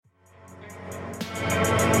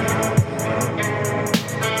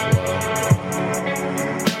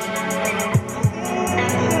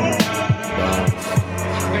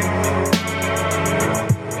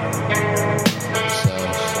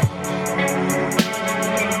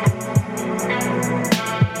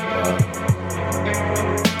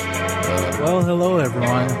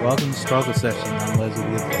Welcome to Struggle Session. I'm Leslie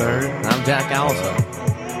III. I'm Jack Allison.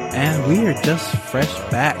 And we are just fresh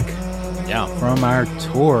back from our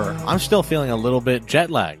tour. I'm still feeling a little bit jet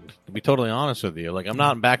lagged, to be totally honest with you. Like, I'm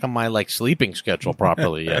not back on my sleeping schedule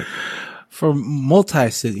properly yet. For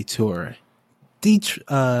multi-city tour.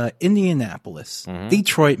 Indianapolis,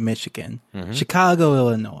 Detroit, Michigan, Chicago,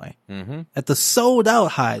 Illinois, at the Sold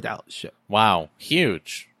Out Hideout show. Wow.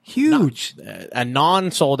 Huge. A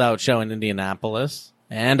non-sold out show in Indianapolis.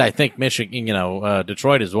 And I think Michigan,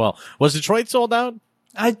 Detroit as well. Was Detroit sold out?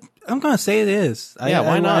 I'm going to say it is.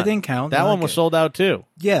 Why not? I didn't count. That one was sold out too.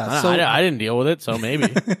 Yeah. I didn't deal with it, so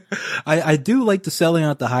maybe. I do like the Selling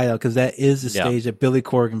Out the Hideout because that is the stage that Billy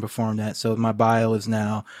Corgan performed at. So my bio is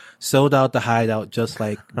now Sold Out the Hideout, just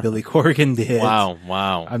like Billy Corgan did.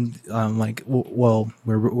 Wow. I'm like, well,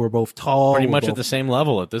 we're both tall. Pretty much at the same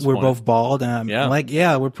level at this point. We're both bald. And I'm like,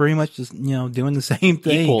 we're pretty much just, doing the same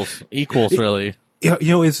thing. Equals, really.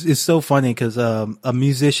 It's so funny because a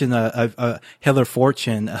musician, Heather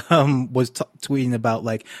Fortune, was tweeting about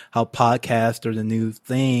how podcasts are the new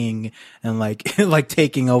thing and like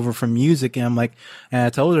taking over from music. And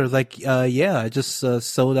I told her I just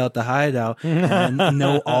sold out the Hideout and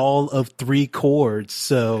know all of 3 chords.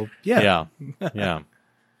 So yeah. But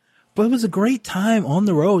it was a great time on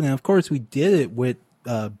the road, and of course we did it with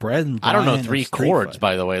Brett and Brian. I don't know 3 chords,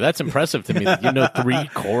 by the way. That's impressive to me that you know 3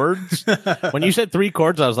 chords. When you said 3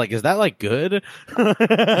 chords, I was like, is that good?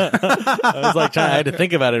 I had to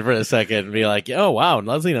think about it for a second and be like, oh wow,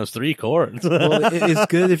 Leslie knows 3 chords. Well, it's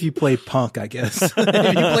good if you play punk, I guess. If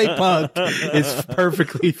you play punk, it's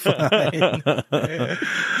perfectly fine.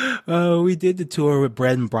 We did the tour with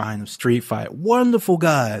Brett and Brian of Street Fight. Wonderful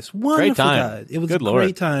guys. Great time. Guys. It was a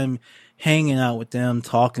great time hanging out with them,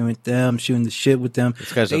 talking with them, shooting the shit with them.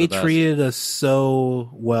 They treated us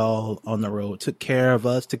so well on the road, took care of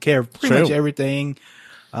us, took care of pretty much everything.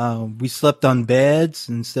 We slept on beds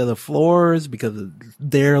instead of floors because of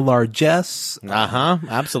their largesse.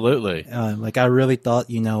 Absolutely. I really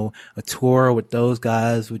thought, a tour with those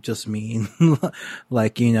guys would just mean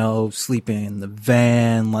sleeping in the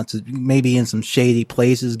van, maybe in some shady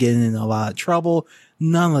places, getting in a lot of trouble.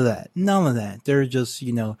 None of that. They're just,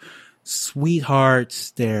 sweethearts.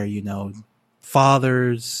 They're,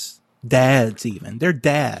 fathers, dads even. They're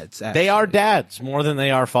dads. Actually. They are dads more than they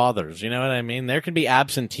are fathers. You know what I mean? There can be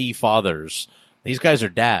absentee fathers. These guys are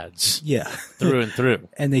dads. Yeah. Through and through.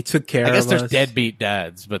 And they took care of us. I guess there's deadbeat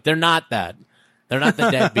dads, but they're not that. They're not the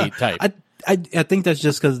deadbeat type. I think that's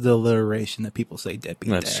just because of the alliteration that people say deadbeat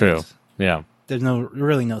dads. That's true. Yeah. There's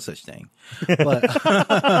really no such thing. But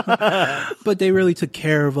but they really took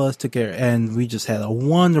care of us, and we just had a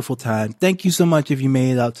wonderful time. Thank you so much if you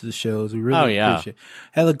made it out to the shows. We really appreciate it.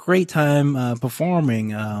 Had a great time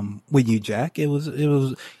performing with you, Jack. It was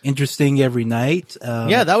interesting every night.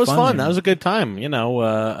 That was fun. That was a good time.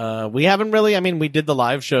 We haven't really, we did the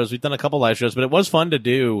live shows. We've done a couple live shows, but it was fun to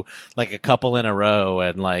do a couple in a row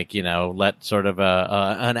and let sort of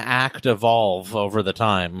an act evolve over the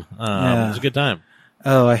time. It was a good time.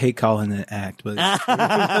 Oh, I hate calling it an act, but it was an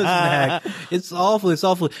act. It's awful. It's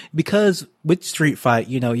awful because with Street Fight,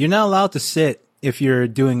 you're not allowed to sit if you're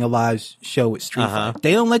doing a live show with Street Fight.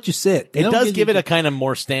 They don't let you sit. It does give it a kind of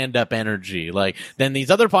more stand-up energy, than these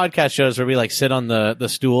other podcast shows where we sit on the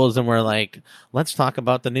stools and we're let's talk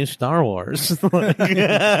about the new Star Wars.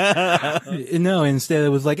 No, instead it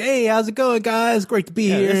was hey, how's it going, guys? Great to be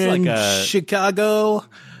here in Chicago.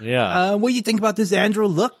 Yeah. What do you think about this Andrew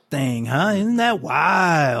Luck thing, huh? Isn't that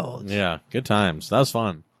wild? Yeah, good times. That was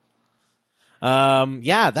fun.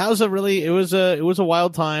 That was it was a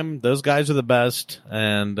wild time. Those guys are the best.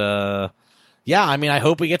 And, I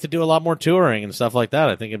hope we get to do a lot more touring and stuff like that.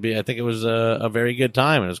 I think it was a very good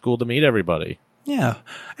time, and it was cool to meet everybody. Yeah.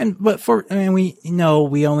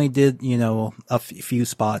 We only did, a few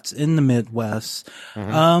spots in the Midwest.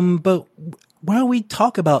 But why don't we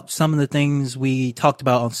talk about some of the things we talked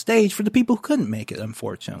about on stage for the people who couldn't make it,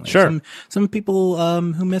 unfortunately. Sure. Some people,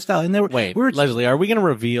 who missed out. And Leslie, are we going to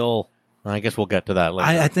reveal? I guess we'll get to that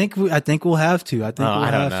later. I think we'll have to. I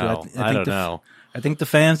don't know. I think the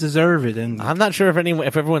fans deserve it, and I'm not sure if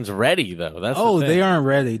everyone's ready though. That's they aren't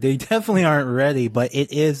ready. They definitely aren't ready. But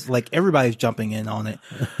it is everybody's jumping in on it.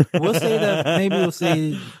 We'll say that. Maybe we'll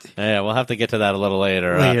say. Yeah, we'll have to get to that a little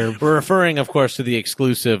later. We're referring, of course, to the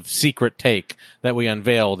exclusive secret take that we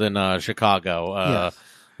unveiled in Chicago. Yes.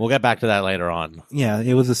 We'll get back to that later on. Yeah,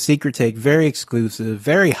 it was a secret take, very exclusive,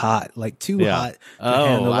 very hot, too hot to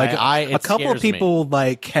handle. A couple of people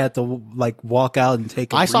had to walk out and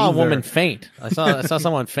take a breather. I saw a woman faint. I saw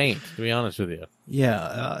someone faint, to be honest with you.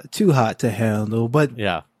 Yeah, too hot to handle. But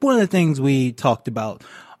one of the things we talked about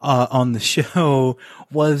on the show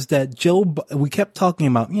was that we kept talking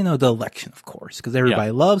about, the election, of course, because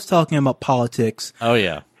everybody loves talking about politics. Oh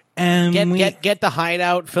yeah. And get the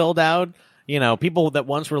hideout filled out. People that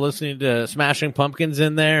once were listening to Smashing Pumpkins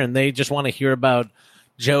in there, and they just want to hear about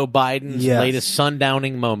Joe Biden's latest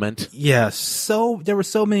sundowning moment. Yes. So there were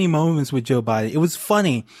so many moments with Joe Biden. It was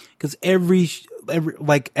funny because every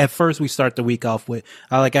at first we start the week off with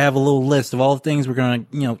I have a little list of all the things we're going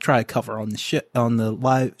to, try to cover on the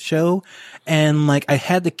live show. And I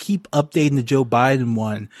had to keep updating the Joe Biden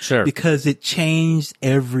one. Sure. Because it changed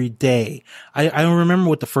every day. I don't remember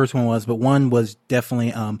what the first one was, but one was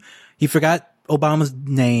definitely, he forgot Obama's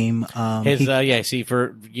name. He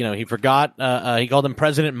forgot, he called him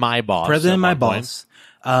President My Boss. President My Boss.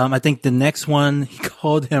 I think the next one, he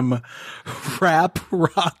called him Rap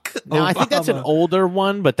Rock Obama. Now, I think that's an older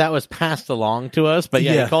one, but that was passed along to us. But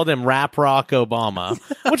he called him Rap Rock Obama,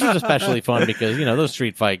 which was especially fun because, those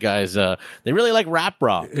street fight guys, they really like rap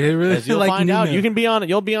rock. They really As you'll like find out, Newman.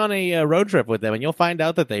 you'll be on a road trip with them and you'll find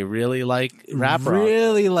out that they really like rap rock.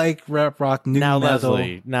 Really like rap rock, new metal.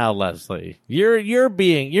 Leslie,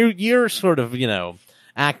 you're sort of,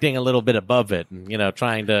 acting a little bit above it and,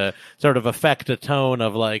 trying to sort of affect a tone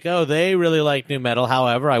of they really like new metal.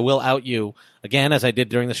 However, I will out you again, as I did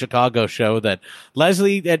during the Chicago show, that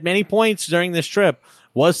Leslie at many points during this trip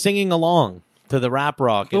was singing along to the rap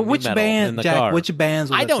rock. But which band, Jack? Car. Which bands?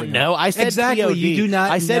 I don't know. I said exactly. POD. You do not.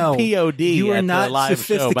 I said know. POD. You are at not the live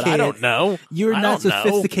sophisticated. Show, but I don't know. You're not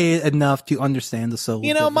sophisticated enough to understand the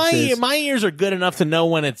solo. My ears are good enough to know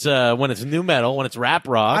when it's new metal, when it's rap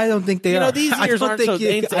rock. I don't think they are. These ears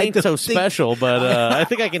ain't so special, but I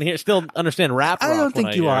think I can still understand rap rock. I don't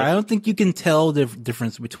think you are. I don't think you can tell the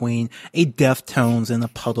difference between a Deftones and a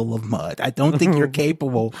puddle of mud. I don't think you're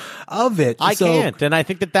capable of it. I can't, and I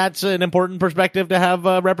think that's an important perspective to have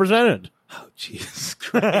represented. Oh, Jesus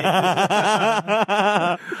Christ.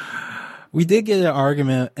 We did get an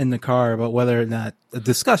argument in the car about whether or not, a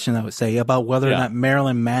discussion, I would say, about whether or not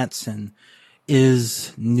Marilyn Manson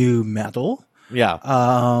is new metal. Yeah.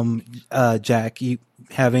 Jack, you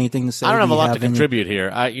have anything to say? I don't have a lot to contribute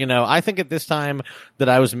here. I think at this time that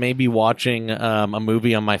I was maybe watching a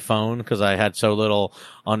movie on my phone because I had so little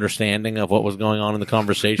understanding of what was going on in the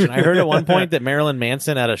conversation. I heard at one point that Marilyn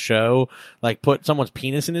Manson at a show put someone's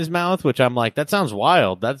penis in his mouth, which I'm like, that sounds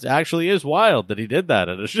wild. That actually is wild that he did that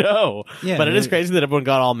at a show. Yeah, but it is crazy that everyone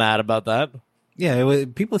got all mad about that. Yeah,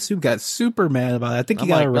 people got super mad about it. I think he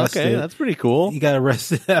got arrested. Okay, that's pretty cool. He got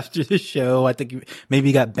arrested after the show. I think maybe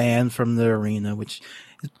he got banned from the arena, which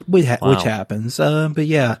happens. But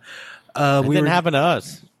yeah, it didn't happen to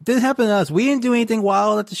us. Didn't happen to us. We didn't do anything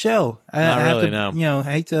wild at the show. No. I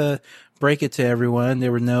hate to break it to everyone.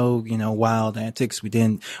 There were no, wild antics. We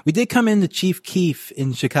did come into Chief Keef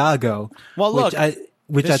in Chicago. Well, look.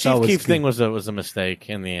 Which I thought was Chief Keef thing was a mistake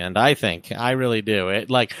in the end. I think. I really do.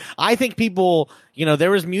 I think people,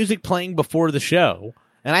 there was music playing before the show,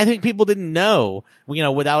 and I think people didn't know,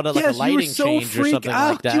 without a lighting change or something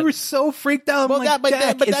like that. You were so freaked out. Well, you have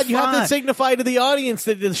to signify to the audience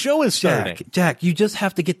that the show is starting. Jack, you just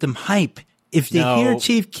have to get them hype. If they hear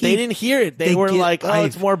Chief Keef, they didn't hear it. They were like, "Oh,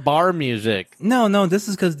 it's more bar music." No. This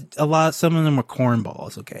is because some of them were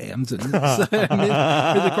cornballs. Okay,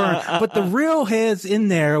 but the real heads in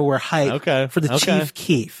there were hype for the Chief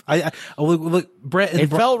Keef. Look, Brett. It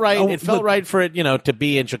felt right. It felt right for it, to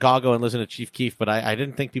be in Chicago and listen to Chief Keef. But I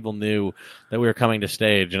didn't think people knew that we were coming to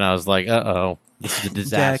stage, and I was like, "Uh-oh. This is a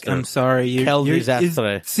disaster." Jack, I'm sorry.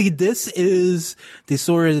 See, this is the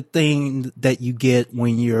sort of thing that you get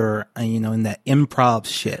when you're, in that improv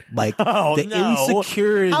shit.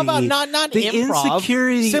 Insecurity. How about not the improv?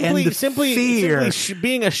 Insecurity and the fear. Simply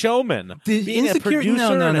being a showman. Being a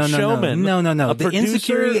producer and a showman. No. A the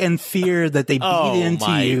insecurity and fear that they beat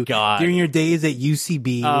into you during your days at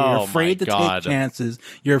UCB. You're afraid to take chances.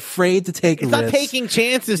 You're afraid to take risks. It's not taking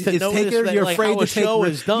chances to notice how a show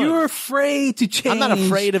is done. You're afraid to change. I'm not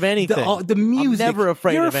afraid of anything. The music. I'm never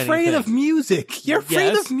afraid of anything. You're afraid of music. You're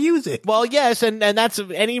afraid of music. Well, yes, and that's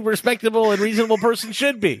any respectable and reasonable person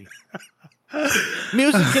should be.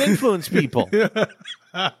 Music can influence people.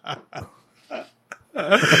 Wow.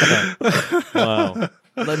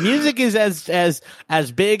 The music is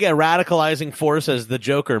as big a radicalizing force as the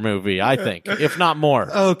Joker movie, I think, if not more.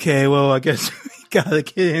 Okay, well, I guess we gotta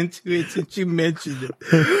get into it since you mentioned it.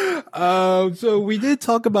 So we did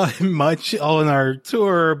talk about it much on our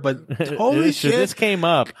tour, but holy shit, this came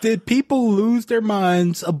up. Did people lose their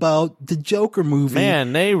minds about the Joker movie?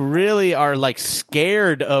 Man, they really are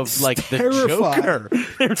scared of the Joker.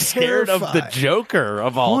 They're scared of the Joker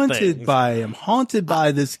of all things. Haunted by him. Haunted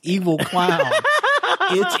by this evil clown.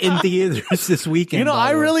 It's in theaters this weekend. You know, by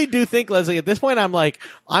I the way. really do think, Leslie, at this point, I'm like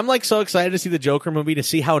so excited to see the Joker movie, to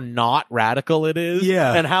see how not radical it is.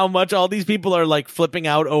 Yeah. And how much all these people are like flipping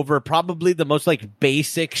out over probably the most like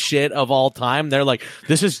basic shit of all time. They're like,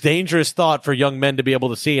 this is dangerous thought for young men to be able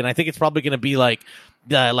to see. And I think it's probably going to be like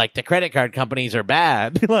the credit card companies are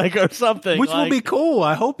bad, like, or something. which like, will be cool.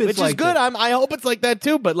 I hope it's which like is good. that. I hope it's like that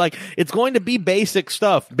too. But like, it's going to be basic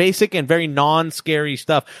stuff, basic and very non-scary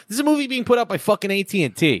stuff. This is a movie being put out by fucking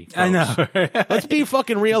AT&T. I know. Let's be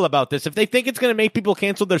fucking real about this. If they think it's going to make people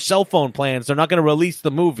cancel their cell phone plans, they're not going to release the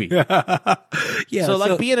movie. Yeah.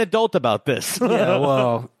 So be an adult about this. Yeah.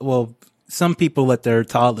 Well. Some people let their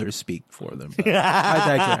toddlers speak for them. But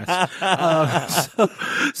I digress.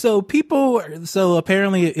 So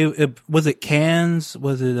apparently it was it Cannes?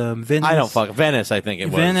 Was it Venice? I don't fuck Venice. I think it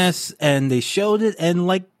was Venice, and they showed it, and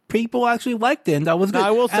like people actually liked it. And that was good.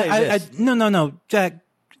 I will say this. No, Jack,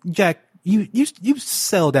 you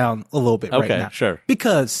settle down a little bit right Okay, now. sure.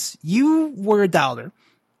 Because you were a doubter.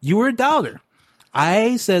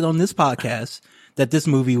 I said on this podcast that this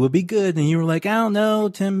movie would be good, and you were like, I don't know,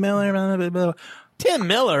 Tim Miller, blah, blah, blah. Tim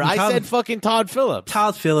Miller. I said fucking Todd Phillips.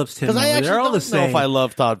 Todd Phillips, Tim Because Miller. I actually They're all don't the know same. if I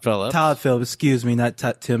love Todd Phillips. Todd Phillips, excuse me, not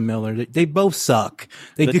Tim Miller. They both suck.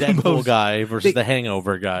 They the do Deadpool both, guy versus the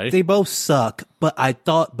Hangover guy. They both suck. But I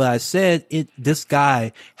said this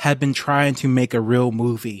guy had been trying to make a real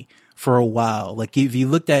movie for a while. Like if you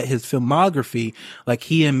looked at his filmography, like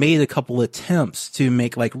he had made a couple attempts to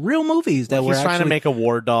make like real movies that were He's trying actually to make a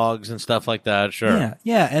War Dogs and stuff like that. Sure.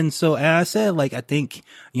 Yeah. And I said, like, I think,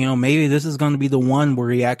 maybe this is going to be the one where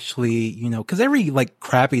he actually, cause every like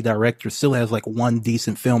crappy director still has like one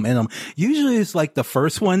decent film in them. Usually it's like the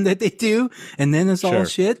first one that they do, and then it's all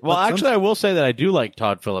shit. Well, But actually, I will say that I do like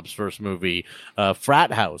Todd Phillips' first movie,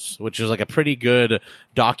 Frat House, which is like a pretty good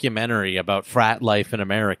documentary about frat life in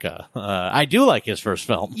America. I do like his first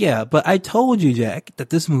film. Yeah, but I told you, Jack, that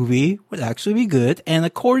this movie would actually be good. And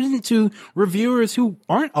according to reviewers who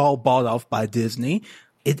aren't all bought off by Disney,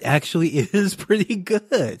 it actually is pretty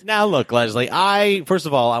good. Now, look, Leslie, first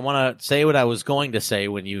of all, I want to say what I was going to say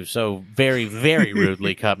when you so very, very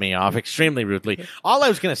rudely cut me off, extremely rudely. All I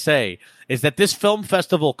was going to say is that this film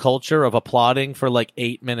festival culture of applauding for like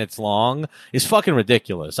 8 minutes long is fucking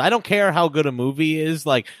ridiculous. I don't care how good a movie is.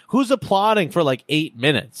 Like, who's applauding for like 8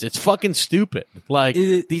 minutes? It's fucking stupid. Like,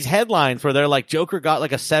 these headlines where they're like, Joker got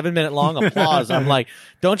like a 7-minute long applause. I'm like,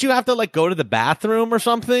 don't you have to like go to the bathroom or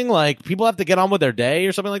something? Like, people have to get on with their day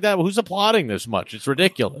or something like that. Well, who's applauding this much? It's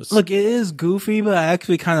ridiculous. Look, it is goofy, but I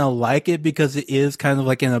actually kind of like it because it is kind of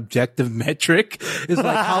like an objective metric. It's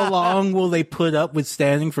like, how long will they put up with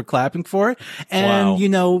standing for clapping for it? And,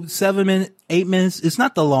 Wow. 7 minutes, 8 minutes, it's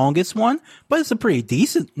not the longest one, but it's a pretty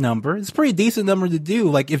decent number. It's a pretty decent number to do.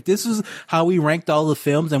 Like, if this is how we ranked all the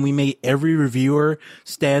films and we made every reviewer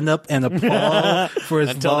stand up and applaud for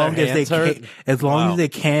as long as they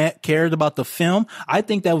cared about the film, I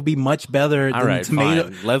think that would be much better than right,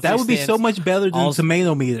 tomato. fine. That would be so much better than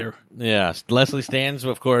tomato meter. Yeah, Leslie stands,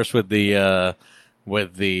 of course, with the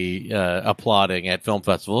applauding at film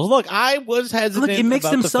festivals. Look, I was hesitant. Look, it makes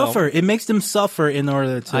about them the suffer. film. It makes them suffer in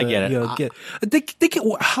order to. I get it.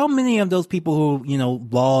 How many of those people who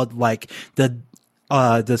laud like the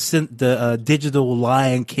digital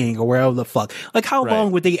Lion King or wherever the fuck? Like, how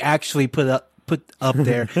long would they actually put up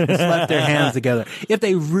there and slap their hands together if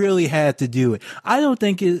they really had to do it? I don't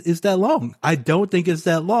think it's that long.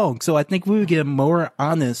 So I think we would get a more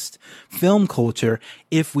honest film culture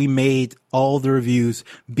if we made all the reviews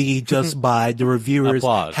be just by the reviewers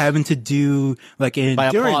having to do like an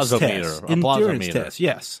endurance test. Endurance test,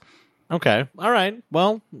 yes. Okay. All right.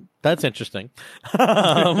 Well, that's interesting.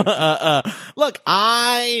 Look,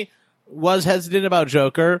 I was hesitant about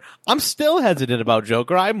Joker. I'm still hesitant about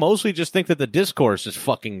Joker. I mostly just think that the discourse is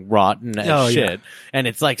fucking rotten as shit. Yeah. And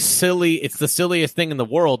it's like silly. It's the silliest thing in the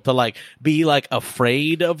world to like be like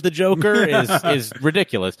afraid of the Joker is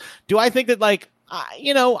ridiculous. Do I think that like,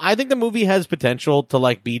 I think the movie has potential to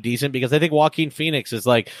like be decent because I think Joaquin Phoenix is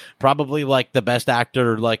like probably like the best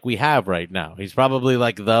actor like we have right now. He's probably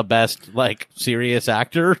like the best like serious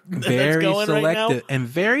actor very that's going selective right now. And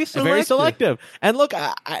very selective. And look,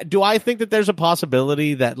 do I think that there's a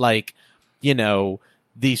possibility that like,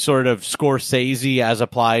 the sort of Scorsese as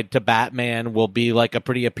applied to Batman will be like a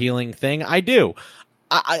pretty appealing thing? I do.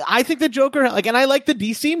 I think the Joker, and I like the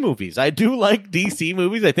DC movies. I do like DC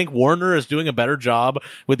movies. I think Warner is doing a better job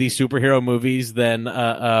with these superhero movies than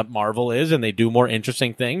Marvel is, and they do more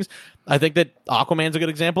interesting things. I think that Aquaman's a good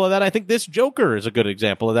example of that. I think this Joker is a good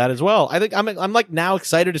example of that as well. I think I'm like now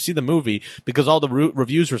excited to see the movie because all the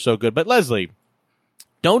reviews were so good. But Leslie,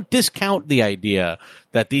 don't discount the idea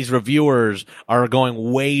that these reviewers are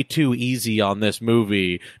going way too easy on this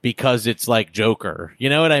movie because it's like Joker. You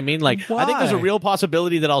know what I mean? Like, I think there's a real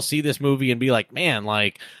possibility that I'll see this movie and be like, man,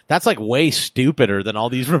 like, that's like way stupider than all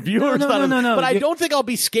these reviewers thought. No. But I don't think I'll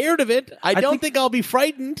be scared of it. I don't think I'll be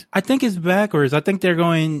frightened. I think it's backwards. I think they're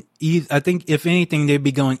going I think if anything, they'd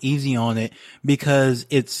be going easy on it because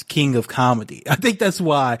it's king of comedy. I think that's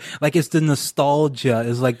why. Like, it's the nostalgia.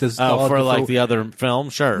 It's like this. Oh, for like the other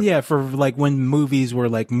film, sure. Yeah, for like when movies were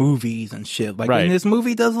like movies and shit. Like, right. And this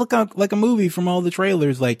movie does look like a movie from all the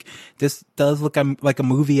trailers. Like, this does look like a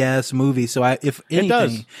movie ass movie. So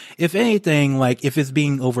if anything, like if it's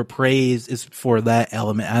being overpraised, it's for that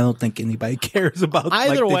element. I don't think anybody cares about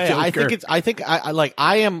either like, way. the Joker.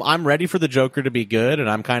 I'm ready for the Joker to be good, and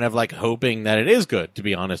I'm kind of like hoping that it is good, to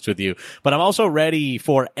be honest with you. But I'm also ready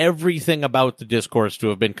for everything about the discourse to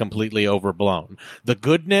have been completely overblown. The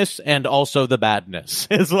goodness and also the badness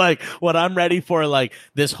is like what I'm ready for. Like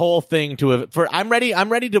this whole thing I'm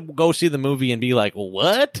ready to go see the movie and be like,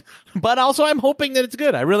 what? But also I'm hoping that it's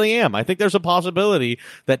good. I really am. I think there's a possibility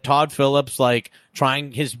that Todd Phillips, like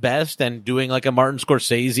trying his best and doing like a Martin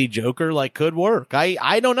Scorsese Joker, like could work.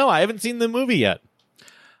 I don't know. I haven't seen the movie yet.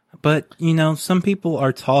 But, some people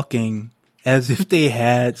are talking as if they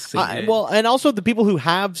had seen it. Well, and also the people who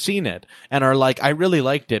have seen it and are like, I really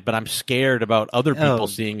liked it, but I'm scared about other people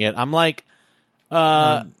seeing it. I'm like,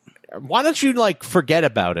 why don't you like forget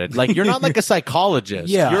about it? Like, you're not like a psychologist.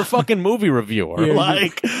 Yeah. You're a fucking movie reviewer. Yeah,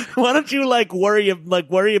 like, why don't you like worry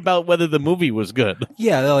about whether the movie was good?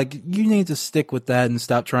 Yeah, like you need to stick with that and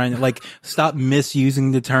stop trying to stop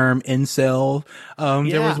misusing the term incel.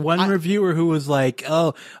 There was one reviewer who was like,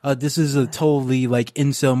 this is a totally like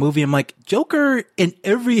incel movie. I'm like, Joker in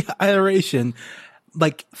every iteration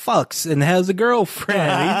like fucks and has a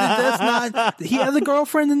girlfriend. He has a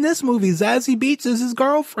girlfriend in this movie. Zazie Beetz is his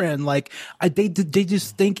girlfriend. Like they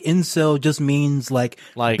just think incel just means like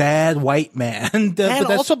bad white man. And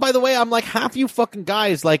also, by the way, I'm like, half you fucking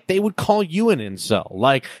guys, like they would call you an incel.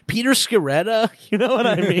 Like Peter Sciretta, you know what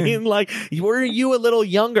I mean? Like, were you a little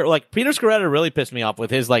younger? Like Peter Sciretta really pissed me off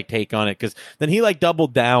with his like take on it, because then he like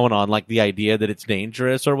doubled down on like the idea that it's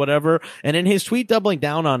dangerous or whatever. And in his tweet doubling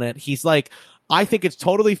down on it, he's like, I think it's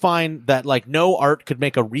totally fine that like no art could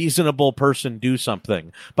make a reasonable person do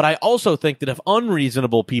something. But I also think that if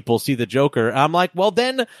unreasonable people see the Joker, I'm like, well,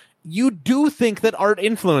 then you do think that art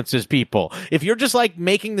influences people. If you're just like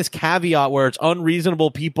making this caveat where it's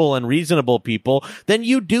unreasonable people and reasonable people, then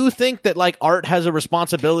you do think that like art has a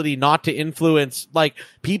responsibility not to influence like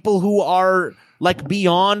people who are like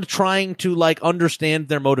beyond trying to like understand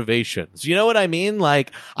their motivations. You know what I mean? Like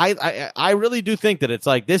I really do think that it's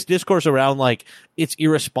like this discourse around like it's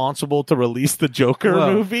irresponsible to release the Joker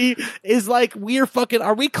movie is like,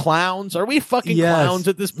 are we clowns? Are we fucking clowns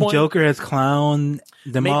at this point? Joker has clowned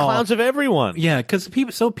them all. Clowns of everyone. Yeah, because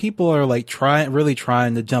people are like really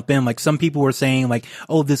trying to jump in. Like some people were saying like,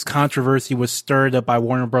 oh, this controversy was stirred up by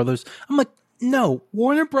Warner Brothers. I'm like, no,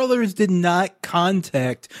 Warner Brothers did not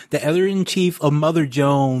contact the editor-in-chief of Mother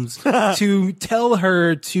Jones to tell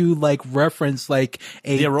her to like reference like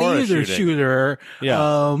a theater shooter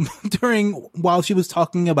while she was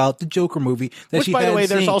talking about the Joker movie that Which, she by the way,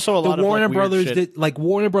 there's also a lot of Warner like, Brothers shit.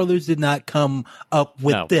 Warner Brothers did not come up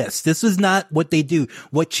with this. This is not what they do.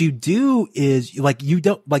 What you do is like you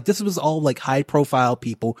don't like this was all like high-profile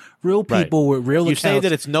people, real people with real accounts. You say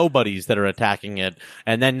that it's nobodies that are attacking it,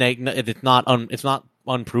 and then it's not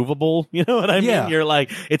unprovable. You know what I mean? Yeah. You're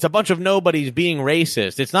like, it's a bunch of nobodies being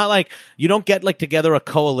racist. It's not like you don't get like together a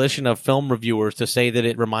coalition of film reviewers to say that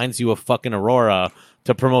it reminds you of fucking Aurora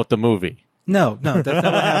to promote the movie. No, that's not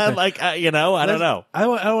what happened. I don't know. I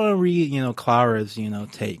want to read, Clara's,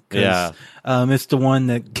 take. Cause, it's the one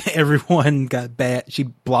that everyone got bad. She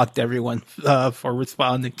blocked everyone, for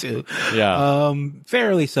responding to. Yeah.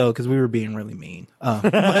 Fairly so, cause we were being really mean.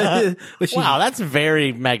 But wow, that's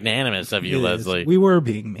very magnanimous of you, Leslie. We were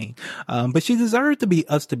being mean. But she deserved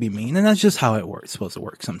us to be mean. And that's just how it's supposed to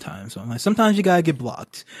work sometimes. So, sometimes you gotta get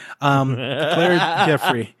blocked. Claire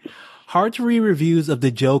Jeffrey, hard to read reviews of the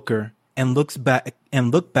Joker and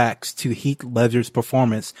look backs to Heath Ledger's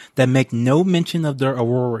performance that make no mention of their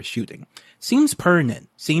Aurora shooting. Seems pertinent.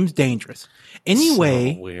 Seems dangerous.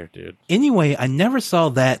 Anyway, so weird, dude. Anyway, I never saw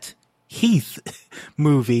that Heath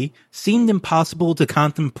movie. Seemed impossible to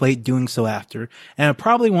contemplate doing so after, and I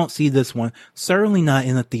probably won't see this one. Certainly not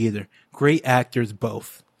in a theater. Great actors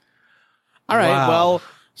both. All right. Wow. Well,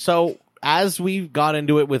 so as we got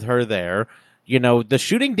into it with her there, you know, the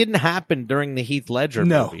shooting didn't happen during the Heath Ledger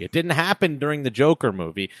movie. It didn't happen during the Joker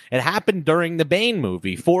movie. It happened during the Bane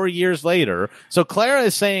movie 4 years later. So Clara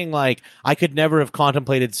is saying, like, I could never have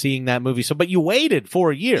contemplated seeing that movie. So, but you waited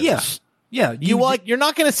 4 years. Yeah. Yeah, you're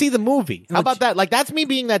not going to see the movie. How about that? Like, that's me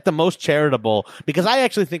being the most charitable, because I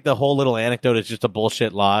actually think the whole little anecdote is just a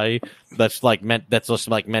bullshit lie that's just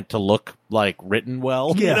meant to look like written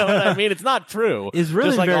well. Yeah. You know what I mean? It's not true. It's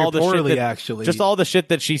really just like very all the poorly, shit actually. Just all the shit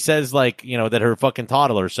that she says, like, you know, that her fucking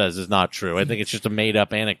toddler says is not true. I think it's just a made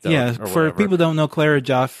up anecdote. Yeah, or for whatever. people who don't know Clara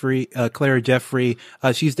Jeffrey,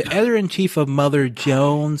 she's the editor-in-chief of Mother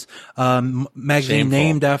Jones, magazine Shameful.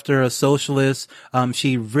 named after a socialist.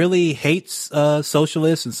 She really hates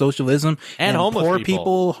socialists and socialism And homeless poor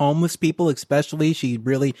people. homeless people especially. She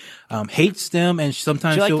really hates them, and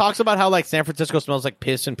sometimes She she'll talks about how San Francisco smells like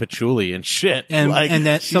piss and patchouli and shit, And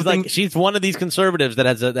that's she's something- she's one of these conservatives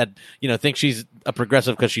that thinks she's a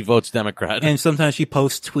progressive because she votes Democrat. and sometimes she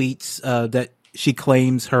posts tweets that she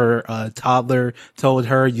claims her toddler told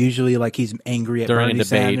her, usually like he's angry at During Bernie a debate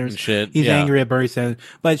Sanders. and shit. He's Yeah. angry at Bernie Sanders,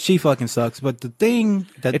 but she fucking sucks. But the thing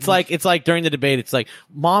that It's like during the debate, it's like,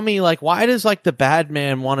 mommy, like, why does the bad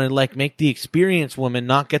man want to make the experienced woman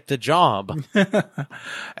not get the job?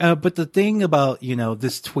 but the thing about,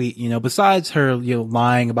 this tweet, besides her,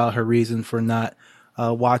 lying about her reason for not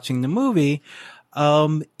watching the movie,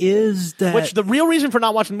 is that Which the real reason for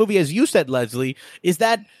not watching the movie, as you said, Leslie, is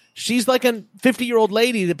that she's like a 50-year-old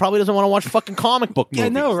lady that probably doesn't want to watch fucking comic book movies. Yeah, I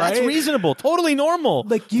know, right? That's reasonable. Totally normal.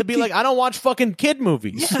 Like, you to be could- like, I don't watch fucking kid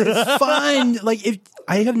movies. Yeah, it's fine. Like,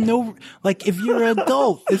 if you're an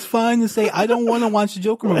adult, it's fine to say, I don't want to watch the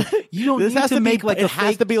Joker movie. You don't This need has to to make be, like it a has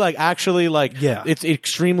fake. to be actually Yeah. it's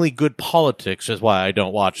extremely good politics is why I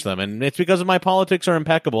don't watch them, and it's because of my politics are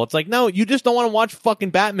impeccable. It's like, no, you just don't want to watch fucking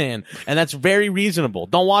Batman, and that's very reasonable.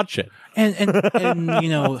 Don't watch it. And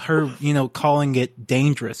her, calling it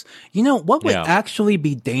dangerous. What would Yeah. actually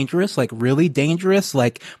be dangerous, like really dangerous,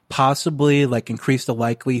 like possibly like increase the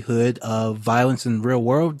likelihood of violence in the real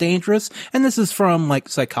world dangerous? And this is from like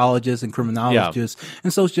psychologists and criminologists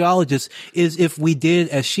and sociologists, is if we did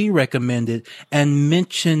as she recommended and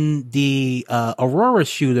mention the Aurora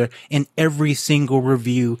shooter in every single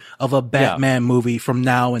review of a Batman movie from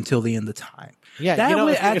now until the end of time. Yeah, that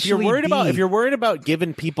would if you're worried about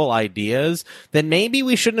giving people ideas, then maybe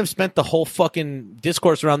we shouldn't have spent the whole fucking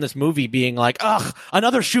discourse around this movie being like, ugh,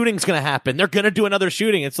 another shooting's gonna happen. They're gonna do another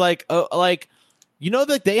shooting. It's like,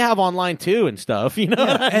 that they have online too and stuff. You know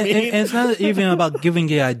what I mean? And it's not even about giving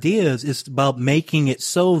the ideas. It's about making it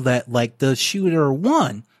so that like the shooter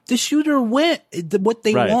won. The shooter went. What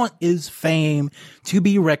they Right. want is fame, to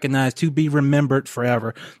be recognized, to be remembered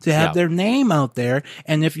forever, to have Yeah. their name out there.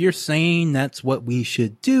 And if you're saying that's what we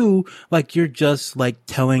should do, like you're just like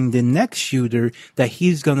telling the next shooter that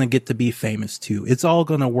he's going to get to be famous too. It's all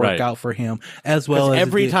going to work Right. out for him as well as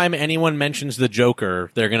Every time anyone mentions the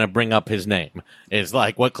Joker, they're going to bring up his name. Is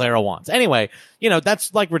like what Clara wants. Anyway,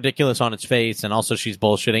 that's like ridiculous on its face. And also she's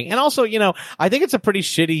bullshitting. And also, I think it's a pretty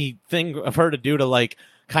shitty thing of her to do to like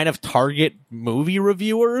kind of target movie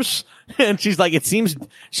reviewers. And she's like,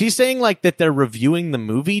 she's saying like that they're reviewing the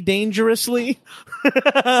movie dangerously.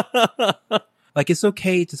 Like, it's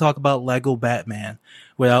okay to talk about Lego Batman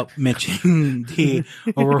without mentioning the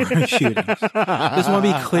Aurora shootings. Just want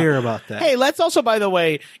to be clear about that. Hey, let's also, by the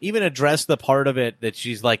way, even address the part of it that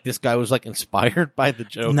she's like, this guy was like inspired by the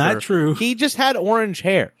Joker. Not true. He just had orange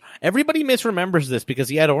hair. Everybody misremembers this because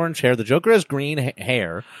he had orange hair. The Joker has green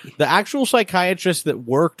hair. The actual psychiatrist that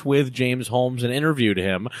worked with James Holmes and interviewed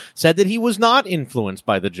him said that he was not influenced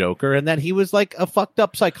by the Joker and that he was like a fucked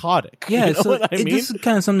up psychotic. Yeah, You know so what I mean? this is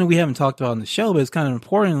kind of something we haven't talked about on the show, but it's kind of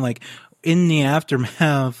important. Like, in the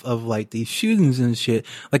aftermath of like these shootings and shit,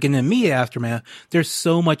 like in the immediate aftermath, there's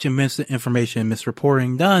so much misinformation and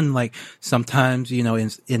misreporting done. Like sometimes,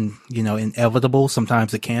 inevitable.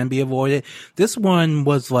 Sometimes it can be avoided. This one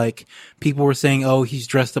was like, people were saying, oh, he's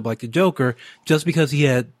dressed up like the Joker just because he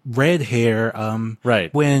had red hair.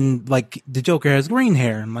 Right. When like the Joker has green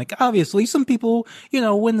hair. And like, obviously some people,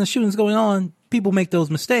 when the shooting's going on, people make those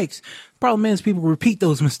mistakes. Problem is, people repeat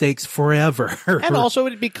those mistakes forever. And also,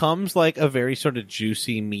 it becomes like a very sort of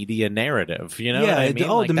juicy media narrative. You know Yeah, what I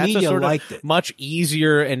mean? the That's media a sort liked of it. much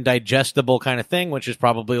easier and digestible kind of thing, which is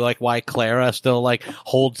probably like why Clara still like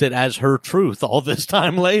holds it as her truth all this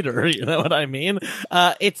time later. You know what I mean?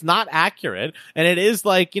 It's not accurate, and it is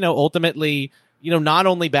like ultimately. Not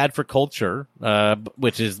only bad for culture,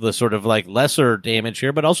 which is the sort of like lesser damage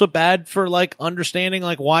here, but also bad for like understanding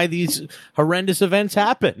like why these horrendous events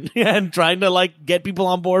happen and trying to like get people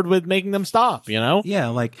on board with making them stop, Yeah,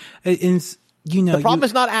 like it's you know, The problem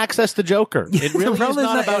is not access to Joker. It really is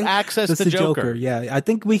not about access to Joker. Yeah, I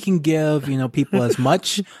think we can give, you know, people as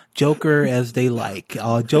much Joker as they like.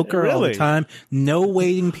 Joker all the time. No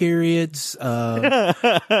waiting periods. No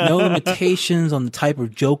limitations on the type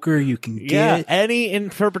of Joker you can get. Yeah, any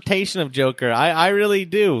interpretation of Joker. I really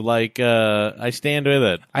do. Like, I stand with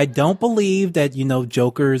it. I don't believe that, you know,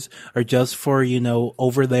 Jokers are just for, you know,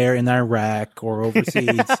 over there in Iraq or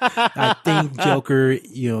overseas. I think Joker,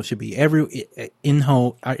 you know, should be in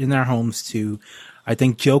our homes too. I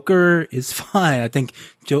think Joker is fine. I think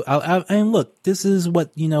and look, this is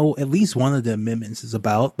what, you know, at least one of the amendments is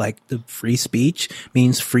about. Like, the free speech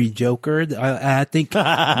means free Joker. I think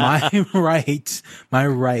my right,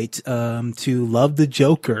 to love the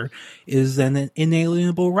Joker is an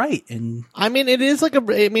inalienable right. And I mean, it is like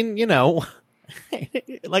you know,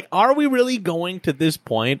 like, are we really going to this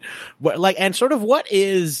point? Like, and sort of what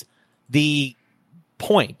is the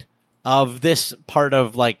point of this part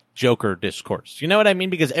of, like, Joker discourse? You know what I mean?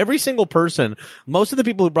 Because every single person, most of the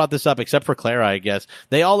people who brought this up, except for Clara, I guess,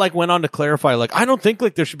 they all, like, went on to clarify, like, I don't think,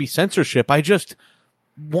 like, there should be censorship. I just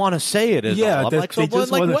want to say it is all. I'm like, so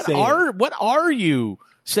what are you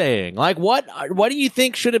saying? Like, what do you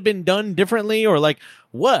think should have been done differently? Or, like,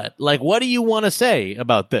 what do you want to say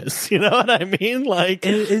about this? You know what I mean? Like,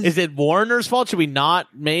 is it Warner's fault? Should we not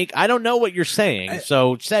make? I don't know what you're saying,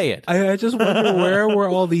 so say it. I just wonder, where were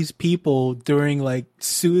all these people during, like,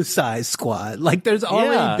 Suicide Squad? Like, there's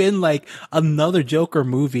already been, like, another Joker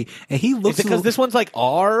movie, and he looks. Is it because this one's like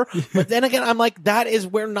R? But then again, I'm like,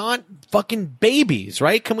 we're not fucking babies,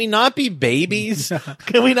 right? Can we not be babies?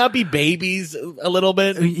 Can we not be babies a little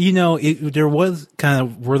bit? You know, there was kind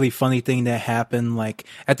of really funny thing that happened, like,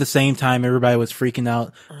 at the same time everybody was freaking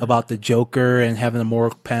out about the Joker and having a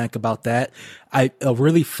moral panic about that. A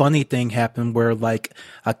really funny thing happened where, like,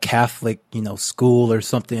 a Catholic, you know, school or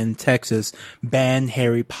something in Texas banned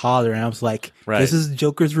Harry Potter. And I was like, This is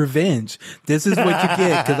Joker's revenge. This is what you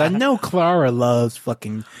get. Cause I know Clara loves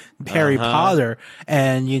fucking Harry Potter,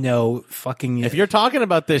 and, you know, fucking. If you're talking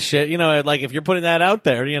about this shit, you know, like, if you're putting that out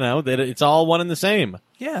there, you know, that it's all one and the same.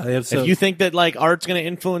 Yeah. If you think that, like, art's going to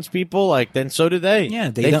influence people, like, then so do they.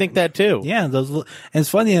 Yeah. They think that too. Yeah. And it's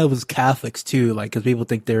funny, it was Catholics too, like, cause people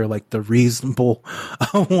think they're, like, the reasonable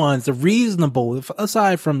ones,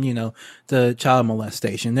 aside from, you know, the child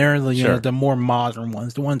molestation. They're you know, the more modern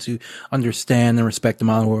ones, the ones who understand and respect the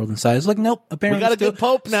modern world inside. It's like, nope, apparently we got a good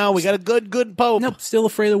pope now. We got a good pope. Nope, still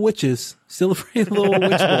afraid of witches. Still afraid of little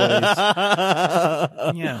witch boys.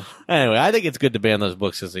 Yeah. Anyway, I think it's good to ban those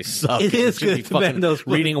books because they suck. It is good to ban those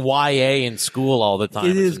books. Reading YA in school all the time.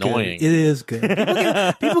 It's annoying. Good. It is good.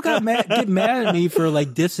 People get mad at me for,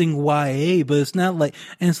 like, dissing YA, but it's not like,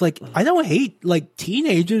 and it's like, I don't hate, like,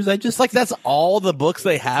 teenagers. I just, like, that's all the books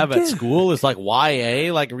they have at school is, like,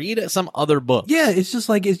 YA. Like, read some other book. Yeah, it's just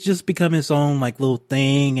like, it's just become its own, like, little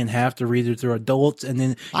thing, and have to read it through adults, and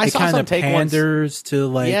then it kind of panders to,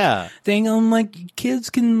 like, thing. I'm like,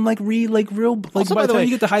 kids can, like, read, like, real, like, also, by the time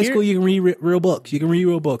you get to high school, you can read real books. You can read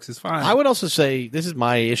real books. It's fine. I would also say this is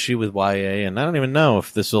my issue with YA, and I don't even know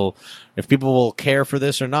if people will care for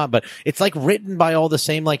this or not, but it's, like, written by all the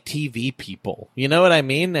same, like, TV people. You know what I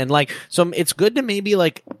mean? And, like, so it's good to maybe,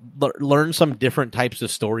 like, learn some different types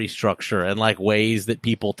of story structure and, like, ways that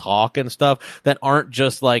people talk and stuff that aren't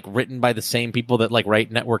just, like, written by the same people that, like,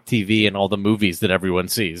 write network TV and all the movies that everyone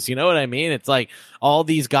sees. You know what I mean? It's like all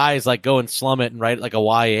these guys, like, go and slum it and write, like, a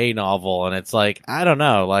YA novel, and it's like, I don't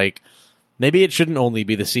know, like, maybe it shouldn't only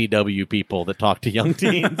be the CW people that talk to young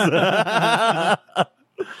teens.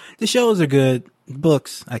 The shows are good.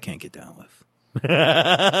 Books, I can't get down with.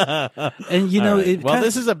 And, you know,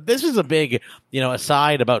 this is a big, you know,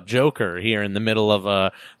 aside about Joker here in the middle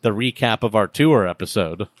of the recap of our tour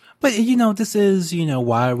episode. But, you know, this is, you know,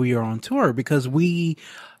 why we are on tour, because we,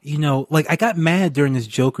 you know, like, I got mad during this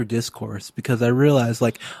Joker discourse because I realized,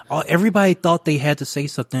 like, everybody thought they had to say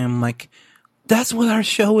something. I'm like, that's what our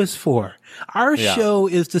show is for. Our show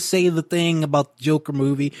is to say the thing about the Joker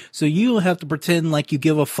movie, so you don't have to pretend like you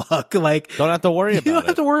give a fuck. Like, don't have to worry about it. You don't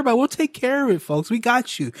have to worry about it. We'll take care of it, folks. We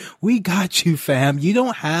got you. We got you, fam. You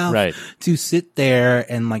don't have to sit there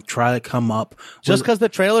and, like, try to come up. Just because the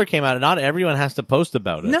trailer came out, not everyone has to post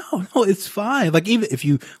about it. No, it's fine. Like, even if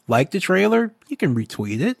you like the trailer, you can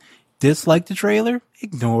retweet it. Dislike the trailer,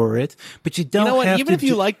 ignore it. But you don't have to. Even if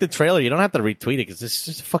you like the trailer, you don't have to retweet it because it's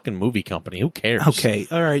just a fucking movie company. Who cares? Okay.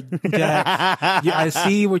 All right. Jack, I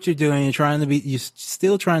see what you're doing. You're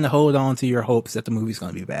still trying to hold on to your hopes that the movie's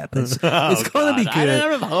going to be bad. But it's going to be good. I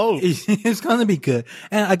don't have hope. It's going to be good.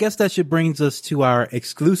 And I guess that should brings us to our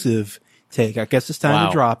exclusive take. I guess it's time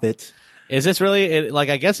to drop it. Is this really like?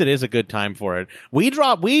 I guess it is a good time for it.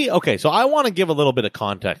 Okay. So I want to give a little bit of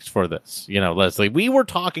context for this. Leslie, we were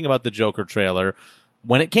talking about the Joker trailer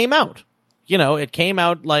when it came out. It came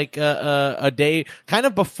out like a day kind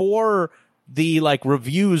of before the like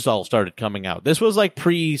reviews all started coming out. This was like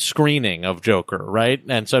pre-screening of Joker, right?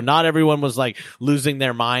 And so not everyone was like losing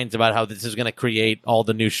their minds about how this is going to create all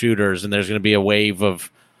the new shooters and there's going to be a wave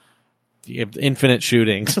of infinite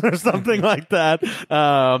shootings or something like that.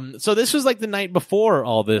 So this was like the night before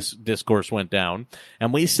all this discourse went down.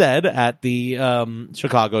 And we said at the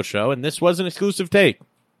Chicago show, and this was an exclusive take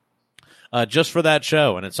just for that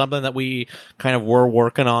show. And it's something that we kind of were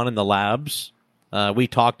working on in the labs. We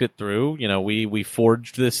talked it through, we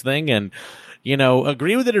forged this thing and,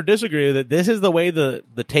 agree with it or disagree with it. This is the way the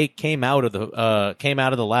take came out of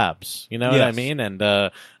the labs. You know what I mean? And,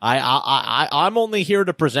 I'm only here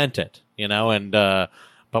to present it, but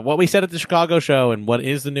what we said at the Chicago show and what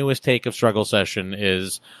is the newest take of Struggle Session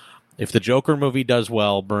is if the Joker movie does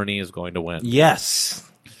well, Bernie is going to win. Yes.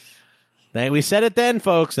 We said it then,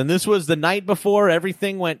 folks, and this was the night before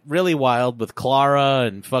everything went really wild with Clara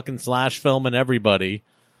and fucking Slash Film and everybody.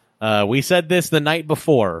 We said this the night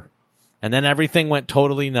before, and then everything went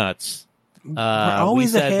totally nuts. We're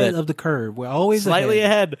always ahead of the curve. We're always slightly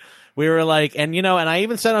ahead. We were like, and and I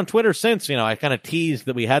even said on Twitter since, I kind of teased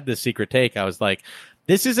that we had this secret take. I was like,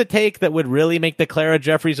 this is a take that would really make the Clara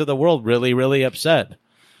Jeffries of the world really, really upset.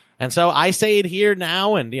 And so I say it here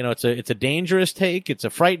now, and it's a dangerous take, it's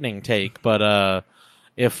a frightening take. But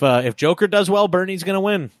if Joker does well, Bernie's going to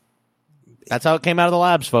win. That's how it came out of the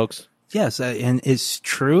labs, folks. Yes, and it's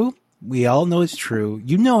true. We all know it's true.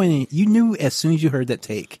 You knew as soon as you heard that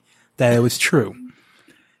take that it was true.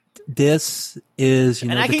 This is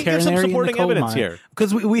and I can give some supporting evidence here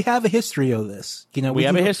because we have a history of this. We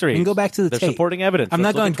have a history. We can go back to the There's tape. Supporting evidence. I'm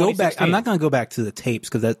not going to go back. I'm not going to go back to the tapes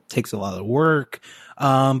because that takes a lot of work.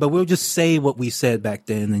 But we'll just say what we said back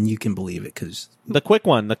then, and you can believe it. Because the quick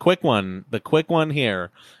one here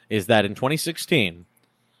is that in 2016,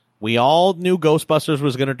 we all knew Ghostbusters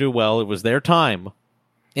was going to do well. It was their time,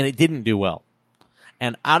 and it didn't do well.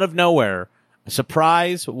 And out of nowhere, a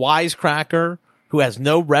surprise wisecracker who has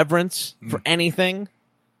no reverence for anything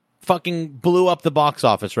fucking blew up the box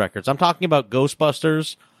office records. I'm talking about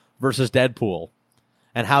Ghostbusters versus Deadpool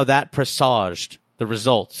and how that presaged the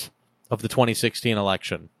results of the 2016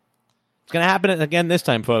 election. It's going to happen again this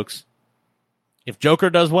time, folks. If Joker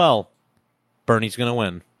does well, Bernie's going to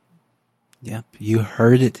win. Yep, you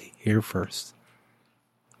heard it here first.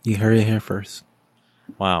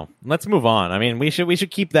 Wow. Let's move on. I mean, we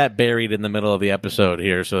should keep that buried in the middle of the episode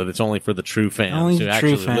here so that it's only for the true fans who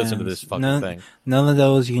actually listen to this fucking thing. None of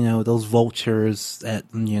those, those vultures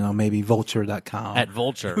at, maybe vulture.com. At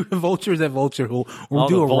Vulture. Vultures at Vulture who will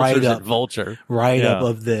do a write-up. Vulture. Write-up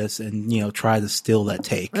of this and, try to steal that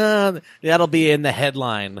take. That'll be in the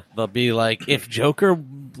headline. They'll be like, if Joker,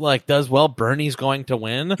 does well, Bernie's going to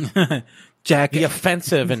win. Jack, the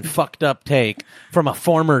offensive and fucked up take from a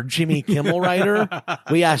former Jimmy Kimmel writer.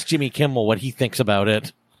 We asked Jimmy Kimmel what he thinks about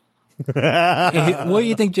it. What do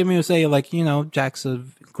you think Jimmy would say? Jack's a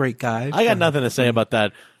great guy. I got nothing to say about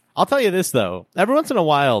that. I'll tell you this, though. Every once in a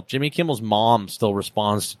while, Jimmy Kimmel's mom still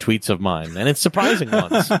responds to tweets of mine, and it's surprising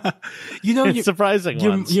ones. It's surprising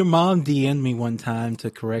ones. Your mom DM'd me one time to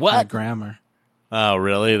correct my grammar. Oh,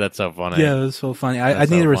 really? That's so funny. Yeah, it was so funny. I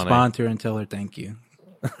need to respond to her and tell her thank you.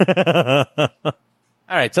 All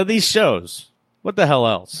right, so these shows, what the hell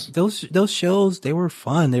else? Those shows, they were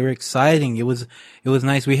fun. They were exciting. It was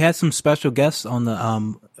nice. We had some special guests on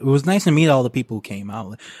the it was nice to meet all the people who came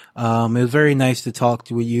out. It was very nice to talk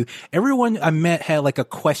to you. Everyone I met had a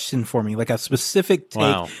question for me, a specific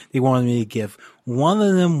take they wanted me to give. One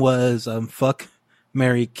of them was fuck,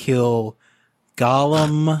 marry, kill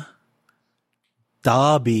Gollum,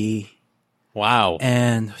 Dobby. Wow.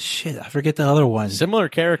 And shit, I forget the other one. Similar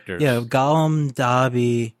characters. Yeah, Gollum,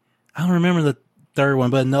 Dobby. I don't remember the third one,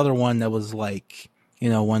 but another one that was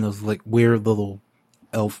one of those weird little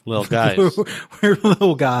elf little guys. Weird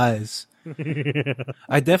little guys.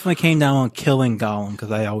 I definitely came down on killing Gollum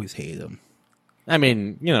because I always hated him. I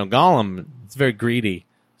mean, Gollum, it's very greedy.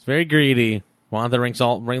 It's very greedy. Wanted the rings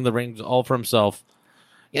all for himself.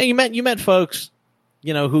 Yeah, you met folks,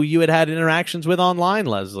 who you had interactions with online,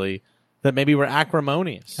 Leslie, that maybe were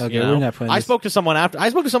acrimonious. Okay, we're not playing I spoke to someone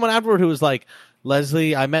afterward who was like,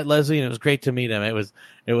 Leslie, I met Leslie and it was great to meet him. It was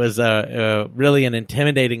really an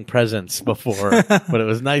intimidating presence before, but it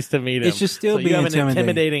was nice to meet him. It should still be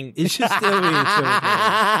intimidating. It should still be intimidating.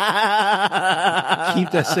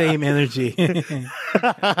 Keep that same energy. Keep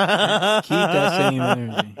that same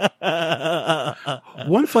energy.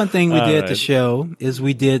 One fun thing we All did at the right. show is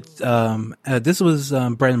we did, this was,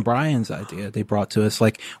 Brett and Brian's idea. They brought to us,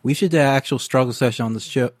 like, we should do an actual struggle session on the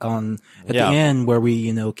show, at Yeah. the end where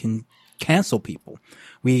we, can cancel people.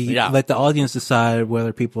 We Yeah. let the audience decide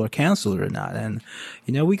whether people are canceled or not. And,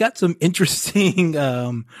 we got some interesting,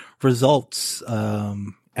 results,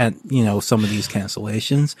 at, some of these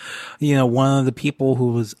cancellations. One of the people who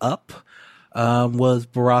was up, was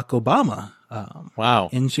Barack Obama. Wow.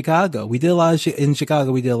 In Chicago. We did a lot of, in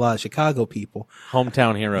Chicago, we did a lot of Chicago people.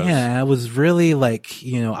 Hometown heroes. Yeah, I was really like,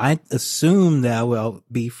 I assumed that I will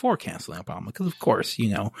be for canceling Obama because of course,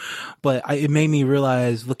 but it made me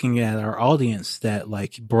realize looking at our audience that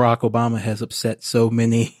like Barack Obama has upset so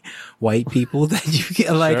many white people that you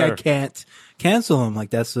get like, I Sure. can't cancel him. Like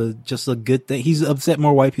that's just a good thing. He's upset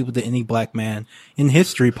more white people than any black man in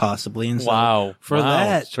history possibly. And so Wow. for Wow.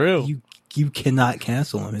 that, It's true. you cannot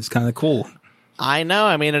cancel him. It's kind of cool. I know.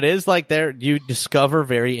 I mean, it is like you discover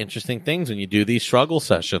very interesting things when you do these struggle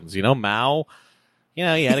sessions. Mao, he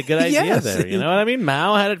had a good idea Yes. there. You know what I mean?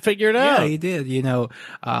 Mao had it figured out. Yeah, he did.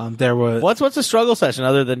 There was What's a struggle session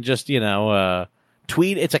other than just,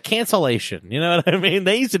 tweet? It's a cancellation. You know what I mean?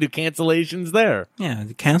 They used to do cancellations there. Yeah,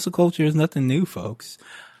 the cancel culture is nothing new, folks.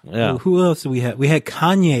 Yeah. Who else did we have? We had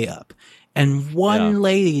Kanye up. And one Yeah.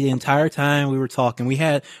 lady the entire time we were talking, we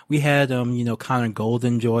had, Connor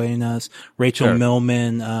Golden joining us. Rachel Sure.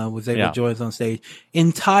 Millman, was able Yeah. to join us on stage.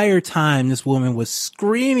 Entire time, this woman was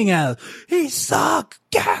screaming at us, he sucked,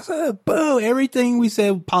 gas, boo, everything we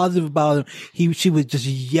said positive about him. She was just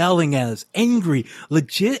yelling at us, angry,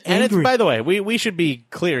 legit And it's, angry. by the way, we should be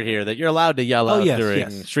clear here that you're allowed to yell out yes, during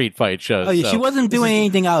yes. street fight shows. Oh yeah, so she wasn't doing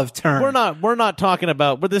anything out of turn. We're not talking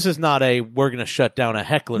about, but this is not we're going to shut down a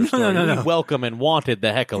heckler story. no. We welcome and wanted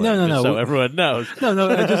the heckling. No. just so everyone knows. No,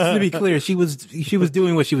 just to be clear, she was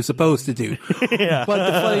doing what she was supposed to do. Yeah. But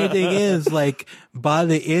the funny thing is, like, by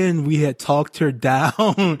the end, we had talked her down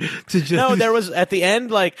to just. No, there was at the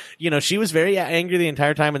end, like, she was very angry the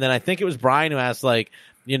entire time, and then I think it was Brian who asked, like,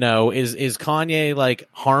 is Kanye like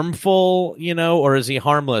harmful, or is he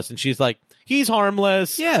harmless? And she's like, he's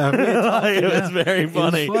harmless. Yeah, we had talked her It was down. very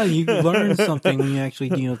funny. It was fun. You learn something when you actually,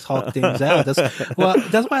 talk things out. That's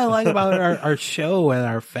what I like about our show and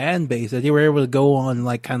our fan base, that they were able to go on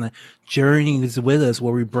like kind of journeys with us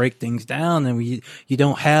where we break things down and you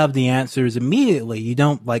don't have the answers immediately. You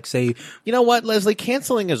don't like say, You know what, Leslie?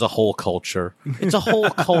 Canceling is a whole culture. It's a whole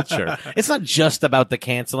culture. It's not just about the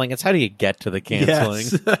canceling. It's how do you get to the canceling?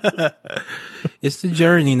 yes. It's the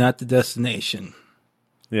journey, not the destination.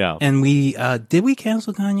 Yeah. And did we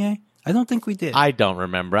cancel Kanye? I don't think we did. I don't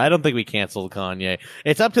remember. I don't think we canceled Kanye.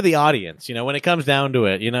 It's up to the audience, when it comes down to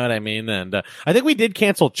it. You know what I mean? And I think we did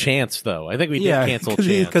cancel Chance, though. I think we did cancel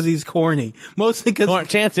Chance. Because he's corny. Mostly because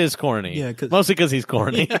Chance is corny. Yeah, mostly because he's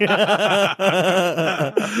corny.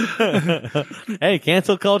 Hey,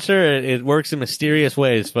 cancel culture, it works in mysterious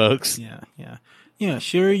ways, folks. yeah.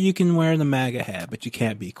 Sure, you can wear the MAGA hat, but you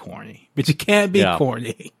can't be corny. But you can't be Yeah.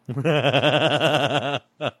 corny.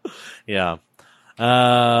 Yeah.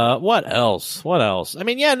 What else? I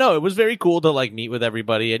mean, yeah, no, it was very cool to like meet with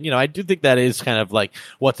everybody. And, I do think that is kind of like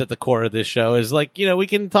what's at the core of this show is like, we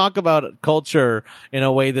can talk about culture in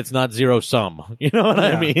a way that's not zero sum. You know what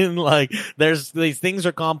I mean? Like these things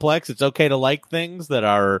are complex. It's okay to like things that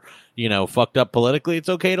are, fucked up politically. It's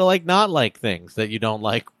okay to like not like things that you don't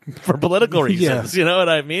like for political reasons. You know what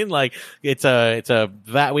I mean? Like it's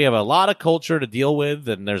that we have a lot of culture to deal with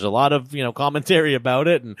and there's a lot of, commentary about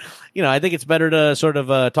it. And, I think it's better to sort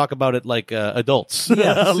of, talk about it like, adults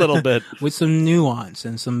a little bit. With some nuance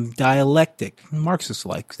and some dialectic. Marxists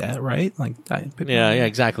like that, right? Like, Yeah,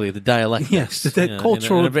 exactly. The dialectics. Yes, the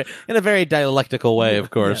cultural. In a very dialectical way, of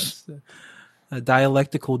course. Yes. A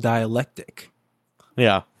dialectical dialectic.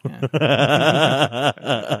 Yeah.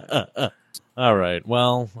 All right.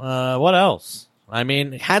 Well, what else? I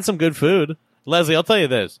mean, had some good food. Leslie, I'll tell you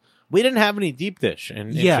this. We didn't have any deep dish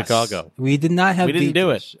in Chicago. We did not have We didn't deep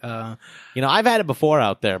do dish. I've had it before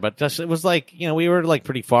out there, but just it was like, we were like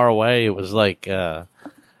pretty far away. It was like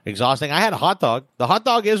exhausting. I had a hot dog. The hot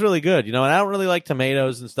dog is really good, and I don't really like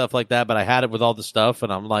tomatoes and stuff like that, but I had it with all the stuff,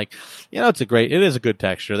 and I'm like, it is a good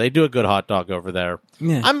texture. They do a good hot dog over there.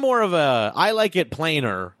 Yeah. I'm more of I like it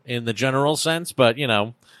plainer in the general sense, but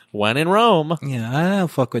when in Rome. Yeah, I don't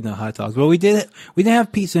fuck with no hot dogs. But we didn't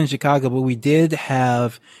have pizza in Chicago, but we did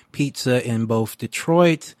have pizza in both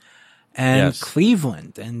Detroit and Yes.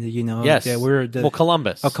 Cleveland. And, Yes. we're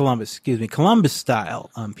Columbus. Columbus, excuse me. Columbus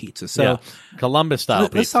style pizza. So Columbus style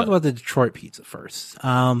pizza. let's talk about the Detroit pizza first.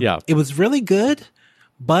 Yeah. It was really good,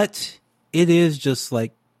 but it is just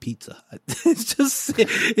like Pizza Hut. It's just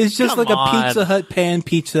Come like on. a Pizza Hut pan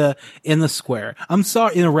pizza in a square. I'm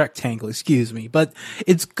sorry, in a rectangle, excuse me, but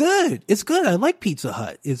it's good. It's good. I like Pizza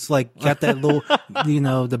Hut. It's like got that little,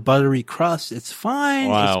 the buttery crust. It's fine.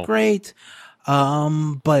 Wow. It's great.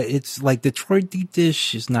 But it's like Detroit deep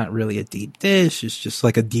dish is not really a deep dish. It's just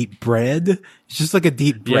like a deep bread. It's just like a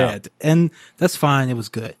deep bread. And that's fine. It was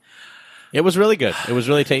good. It was really good. It was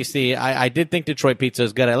really tasty. I did think Detroit pizza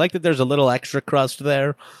is good. I like that there's a little extra crust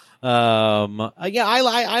there. I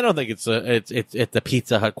don't think it's the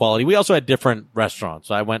Pizza Hut quality. We also had different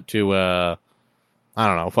restaurants. I went to I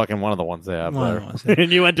don't know, fucking one of the ones they have there.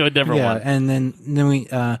 And you went to a different one. And then we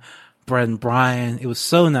Brad and Brian, it was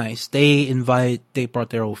so nice. They brought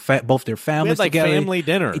their both their families We had like together, family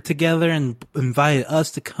dinner together, and invited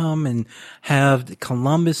us to come and have the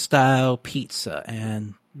Columbus style pizza.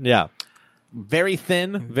 And yeah, very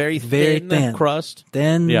thin, very thin crust.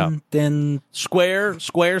 Then square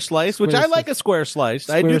slice, which I like a square slice.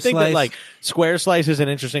 I do think that like square slice is an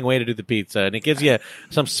interesting way to do the pizza, and it gives you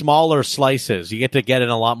some smaller slices. You get to get in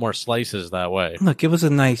a lot more slices that way. Look, it was a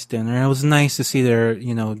nice dinner. It was nice to see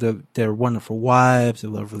their wonderful wives,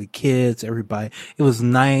 their lovely kids, everybody. It was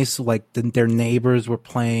nice. Like their neighbors were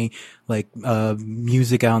playing like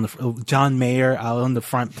music out on the John Mayer out on the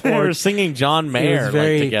front porch. They were singing John Mayer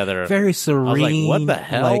together. Very serene. I was like, what the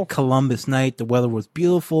hell? Like Columbus night. The weather was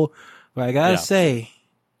beautiful. But I gotta say,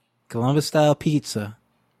 Columbus style pizza,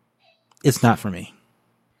 it's not for me.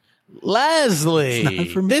 Leslie, it's not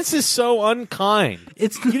for me. This is so unkind. You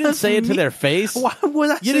didn't say it to their face. Why would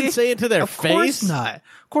I? You didn't say it to their face. Of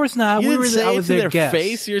course not. You didn't say it to their guest.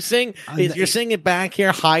 face. You're saying it back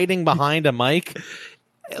here, hiding behind a mic.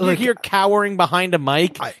 You're cowering behind a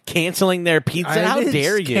mic, canceling their pizza. How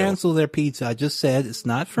dare you cancel their pizza? I just said it's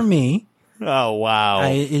not for me. Oh wow,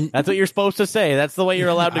 that's what you're supposed to say. That's the way you're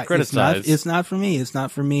allowed to criticize. It's not for me. It's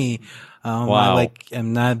not for me. Wow.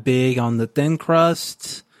 I'm not big on the thin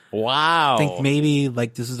crust. Wow. I think maybe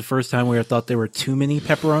this is the first time where I thought there were too many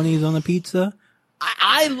pepperonis on the pizza.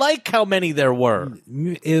 I like how many there were.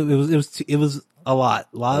 It was a lot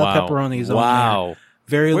of pepperonis on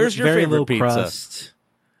there. Where's your very favorite low pizza? Crust.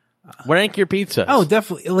 Rank your pizzas. Oh,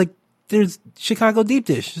 definitely. There's Chicago deep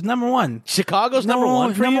dish. It's number one. Chicago's number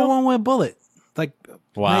one for you? Number one with a bullet.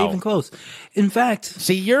 Not even close. In fact,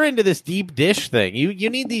 see, you're into this deep dish thing. You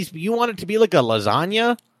need these. You want it to be like a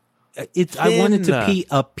lasagna. I wanted to be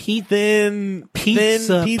a thin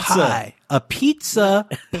pizza pie. A pizza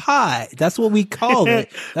pie. That's what we call it.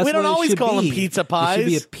 That's we don't always call them pizza pies. It should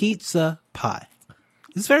be a pizza pie.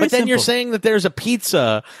 It's very simple. But then you're saying that there's a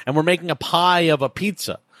pizza and we're making a pie of a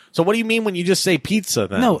pizza. So what do you mean when you just say pizza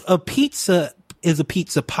then? No, a pizza is a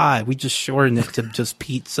pizza pie. We just shorten it to just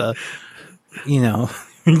pizza. I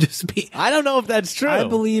don't know if that's true. I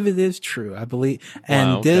believe it is true.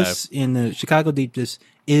 This in the Chicago deep dish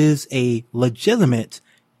is a legitimate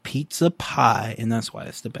pizza pie, and that's why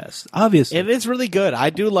it's the best. Obviously, it is really good. I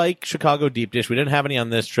do like Chicago deep dish. We didn't have any on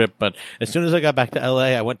this trip, but as soon as I got back to LA,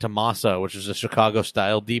 I went to Masa, which is a Chicago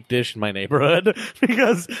style deep dish in my neighborhood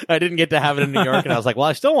because I didn't get to have it in New York, and I was like, well,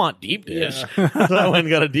 I still want deep dish. Yeah. So I went and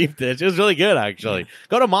got a deep dish. It was really good, actually.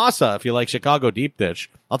 Go to Masa if you like Chicago deep dish.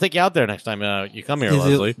 I'll take you out there next time you come here,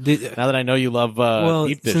 Leslie. Now that I know you love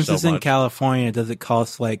deep dish so much. Since it's in California, does it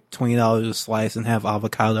cost like $20 a slice and have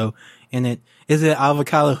avocado in it? Is it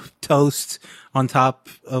avocado toast on top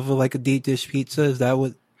of a deep dish pizza? Is that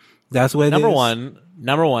what? That's what it is?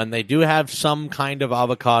 Number one, they do have some kind of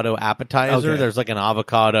avocado appetizer. Okay. There's an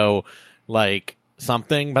avocado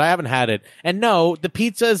something, but I haven't had it. And no, the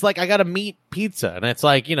pizza is I got a meat pizza, and it's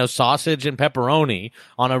sausage and pepperoni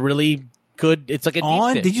on a really good. It's like a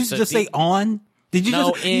on. Deep dish. Did you just say on? Did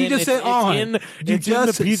you just say on? It's in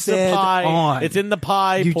the pizza pie. On. It's in the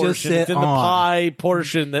pie portion. It's in the pie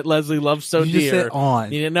portion that Leslie loves so dear. You just said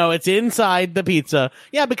on. It's inside the pizza.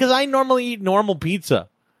 Yeah, because I normally eat normal pizza.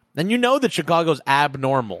 And you know that Chicago's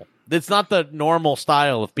abnormal. It's not the normal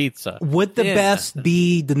style of pizza. Would the best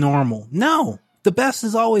be the normal? No. The best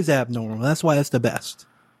is always abnormal. That's why it's the best.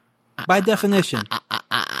 By definition.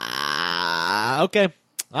 Okay.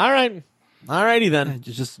 All right. Alrighty then.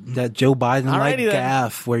 Just that Joe Biden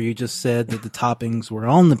gaffe where you just said that the toppings were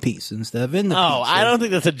on the pizza instead of in the pizza. Oh, I don't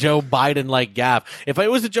think that's a Joe Biden gaffe. If it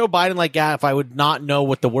was a Joe Biden gaffe, I would not know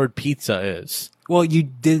what the word pizza is. Well, you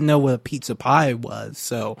didn't know what a pizza pie was,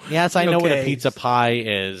 so yes, I know what a pizza pie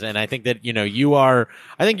is, and I think that you are.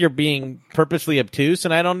 I think you're being purposely obtuse,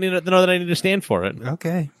 and I don't know that I need to stand for it.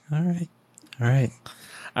 Okay, all right.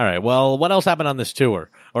 All right. Well, what else happened on this tour?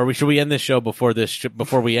 Or should we end this show before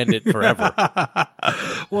before we end it forever?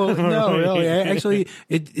 Well, no, really. Actually,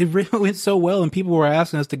 it really went so well, and people were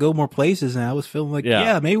asking us to go more places, and I was feeling like,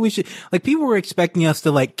 yeah, maybe we should. Like, people were expecting us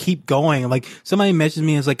to like keep going. Like, somebody messaged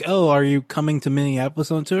me and was like, "Oh, are you coming to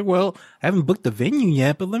Minneapolis on tour?" Well, I haven't booked the venue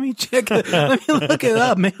yet, but let me check. Let me look it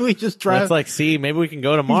up. Maybe we just try. It's like, see, maybe we can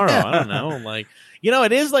go tomorrow. Yeah. I don't know. Like,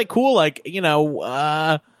 it is like cool. Like,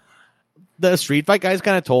 the Street Fight guys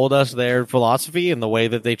kind of told us their philosophy and the way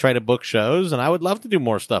that they try to book shows, and I would love to do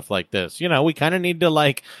more stuff like this. We kind of need to,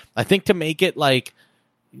 like, I think to make it, like,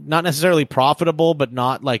 not necessarily profitable, but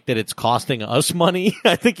not like that it's costing us money.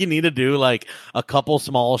 I think you need to do like a couple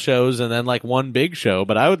small shows and then like one big show.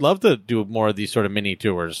 But I would love to do more of these sort of mini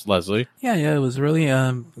tours, Leslie. Yeah, it was really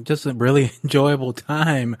just a really enjoyable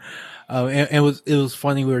time. It was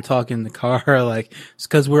funny. We were talking in the car, like, it's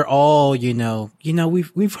because we're all,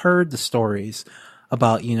 we've heard the stories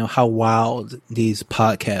about, how wild these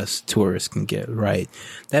podcast tours can get, right?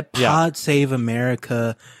 That Pod Save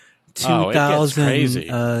America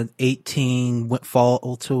 2018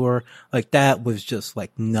 fall tour, like, that was just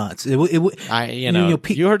like nuts. You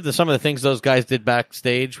heard some of the things those guys did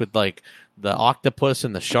backstage with like the octopus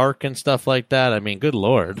and the shark and stuff like that. I mean, good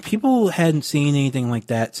Lord. People hadn't seen anything like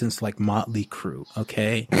that since like Motley Crue.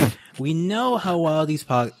 Okay. We know how wild these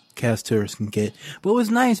podcast tours can get, but it was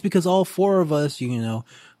nice because all four of us,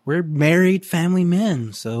 we're married family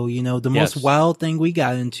men. So, the most wild thing we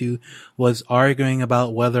got into was arguing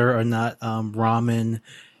about whether or not ramen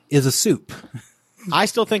is a soup. I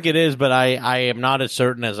still think it is, but I am not as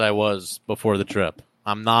certain as I was before the trip.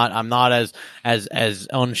 I'm not as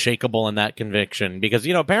unshakable in that conviction because,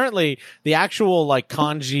 apparently the actual like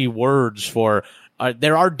kanji words for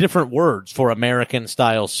there are different words for American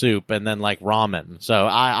style soup and then like ramen. So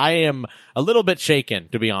I am a little bit shaken,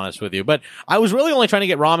 to be honest with you. But I was really only trying to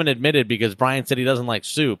get ramen admitted because Brian said he doesn't like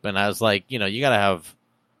soup. And I was like, you got to have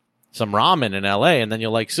some ramen in LA and then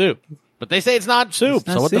you'll like soup. But they say it's not soup. It's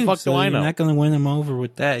not so what soup, the fuck do I know? You're not going to win him over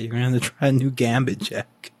with that. You're going to have to try a new gambit,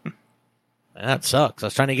 Jack. That sucks. I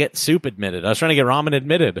was trying to get soup admitted. I was trying to get ramen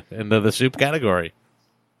admitted into the soup category.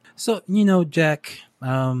 So, Jack,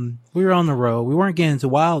 we were on the road. We weren't getting into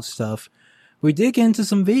wild stuff. We did get into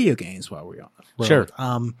some video games while we were on the road. Sure.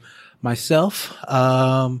 Myself,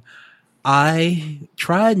 I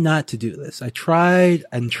tried not to do this. I tried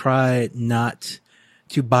not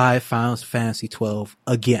to buy Final Fantasy 12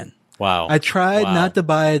 again. Wow. I tried not to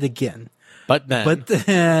buy it again. But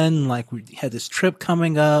then, like, we had this trip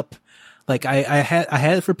coming up. Like, I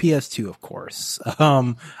had it for PS2, of course.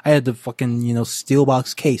 I had the fucking,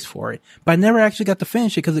 Steelbox case for it. But I never actually got to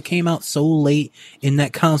finish it because it came out so late in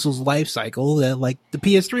that console's life cycle that, like, the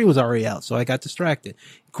PS3 was already out, so I got distracted.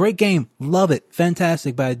 Great game. Love it.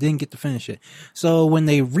 Fantastic, but I didn't get to finish it. So when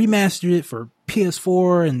they remastered it for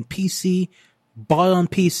PS4 and PC, bought it on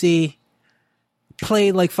PC,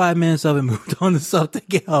 played like 5 minutes of it, moved on to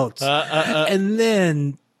something else. And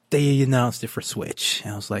then they announced it for Switch.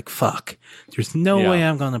 And I was like, fuck, there's no way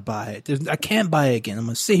I'm going to buy it. I can't buy it again. I'm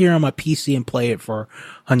going to sit here on my PC and play it for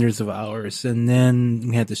hundreds of hours. And then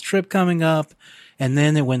we had this trip coming up and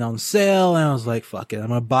then it went on sale and I was like, fuck it. I'm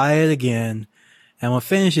going to buy it again. And I'm going to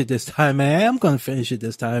finish it this time. And I am going to finish it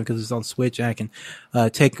this time because it's on Switch and I can,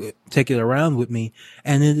 take it around with me.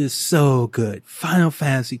 And it is so good. Final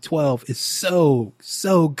Fantasy 12 is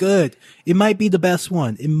so good. It might be the best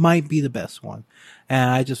one. And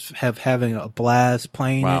I just having a blast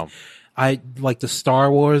playing it. I like the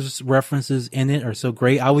Star Wars references in it are so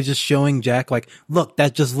great. I was just showing Jack, like, look,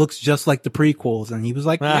 that just looks just like the prequels. And he was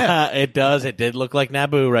like, yeah, it does. It did look like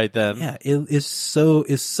Naboo right then. Yeah. It's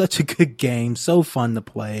such a good game. So fun to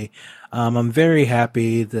play. I'm very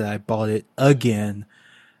happy that I bought it again.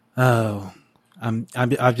 Oh,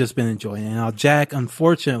 I've just been enjoying it. Now, Jack,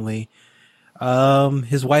 unfortunately,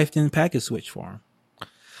 his wife didn't pack a Switch for him.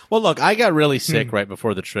 Well, look, I got really sick right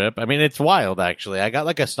before the trip. I mean, it's wild, actually. I got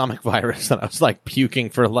like a stomach virus and I was like puking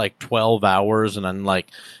for like 12 hours and then like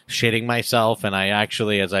shitting myself. And I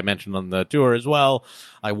actually, as I mentioned on the tour as well,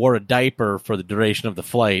 I wore a diaper for the duration of the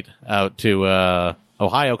flight out to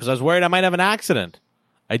Ohio because I was worried I might have an accident.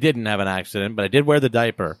 I didn't have an accident, but I did wear the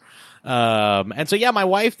diaper. And so, yeah, my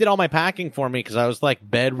wife did all my packing for me because I was like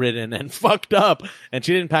bedridden and fucked up and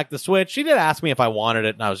she didn't pack the Switch. She did ask me if I wanted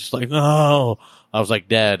it and I was just like, no. I was like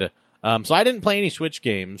dead. So I didn't play any Switch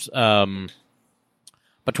games. But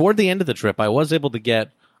toward the end of the trip, I was able to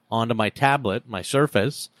get onto my tablet, my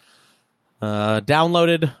Surface,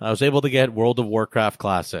 downloaded. I was able to get World of Warcraft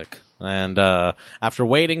Classic. And after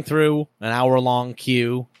waiting through an hour-long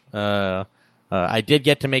queue, I did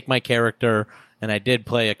get to make my character, and I did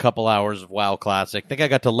play a couple hours of WoW Classic. I think I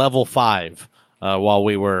got to level 5 while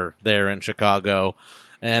we were there in Chicago.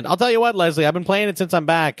 And I'll tell you what, Leslie, I've been playing it since I'm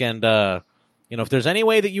back, and if there's any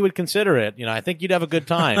way that you would consider it, I think you'd have a good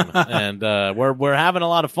time. And we're having a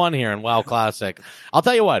lot of fun here in WoW Classic. I'll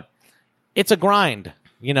tell you what, it's a grind.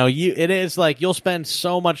 It is like you'll spend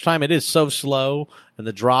so much time. It is so slow, and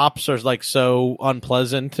the drops are like so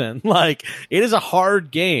unpleasant, and like it is a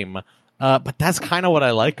hard game. But that's kind of what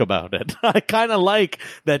I like about it. I kind of like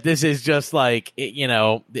that this is just like, it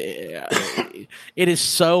is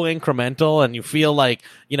so incremental, and you feel like,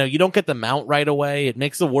 you don't get the mount right away. It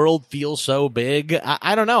makes the world feel so big.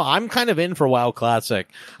 I don't know. I'm kind of in for WoW Classic.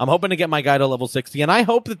 I'm hoping to get my guy to level 60, and I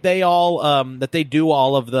hope that they do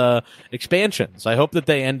all of the expansions. I hope that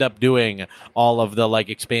they end up doing all of the like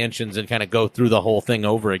expansions and kind of go through the whole thing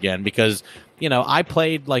over again, because I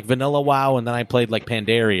played like vanilla WoW, and then I played like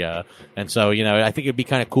Pandaria. And so, I think it'd be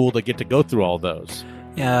kind of cool to get to go through all those.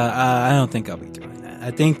 Yeah, I don't think I'll be doing that.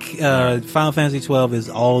 I think Final Fantasy 12 is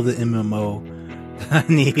all the MMO I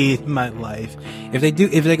need in my life. If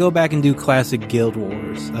they go back and do classic Guild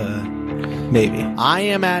Wars, maybe. I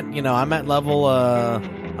am at, I'm at level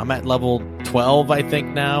 12, I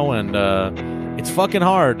think now, and it's fucking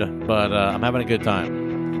hard, but I'm having a good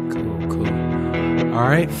time. Cool. All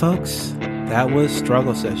right, folks. That was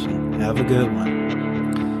Struggle Session. Have a good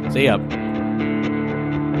one. See ya.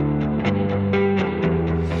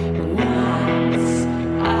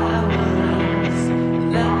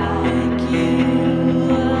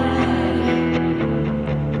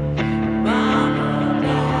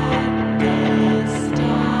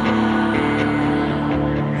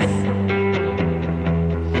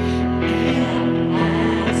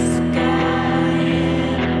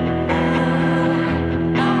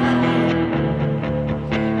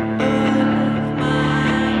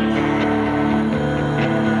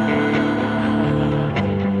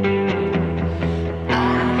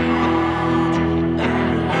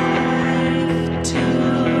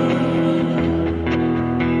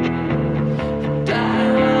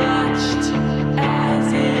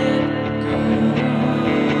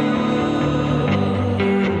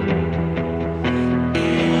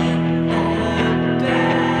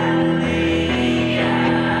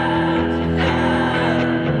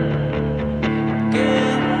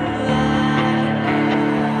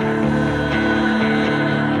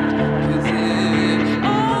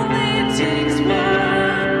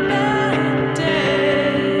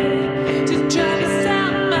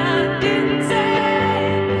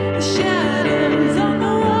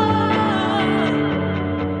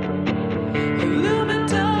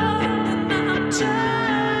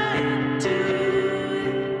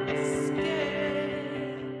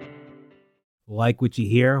 Like what you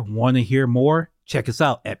hear? Want to hear more? Check us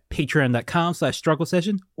out at patreon.com/struggle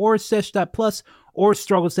session or sesh.plus or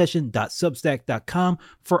strugglesession.substack.com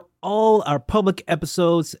for all our public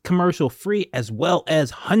episodes, commercial free, as well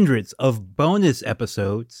as hundreds of bonus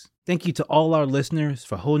episodes. Thank you to all our listeners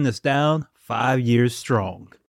for holding us down 5 years strong.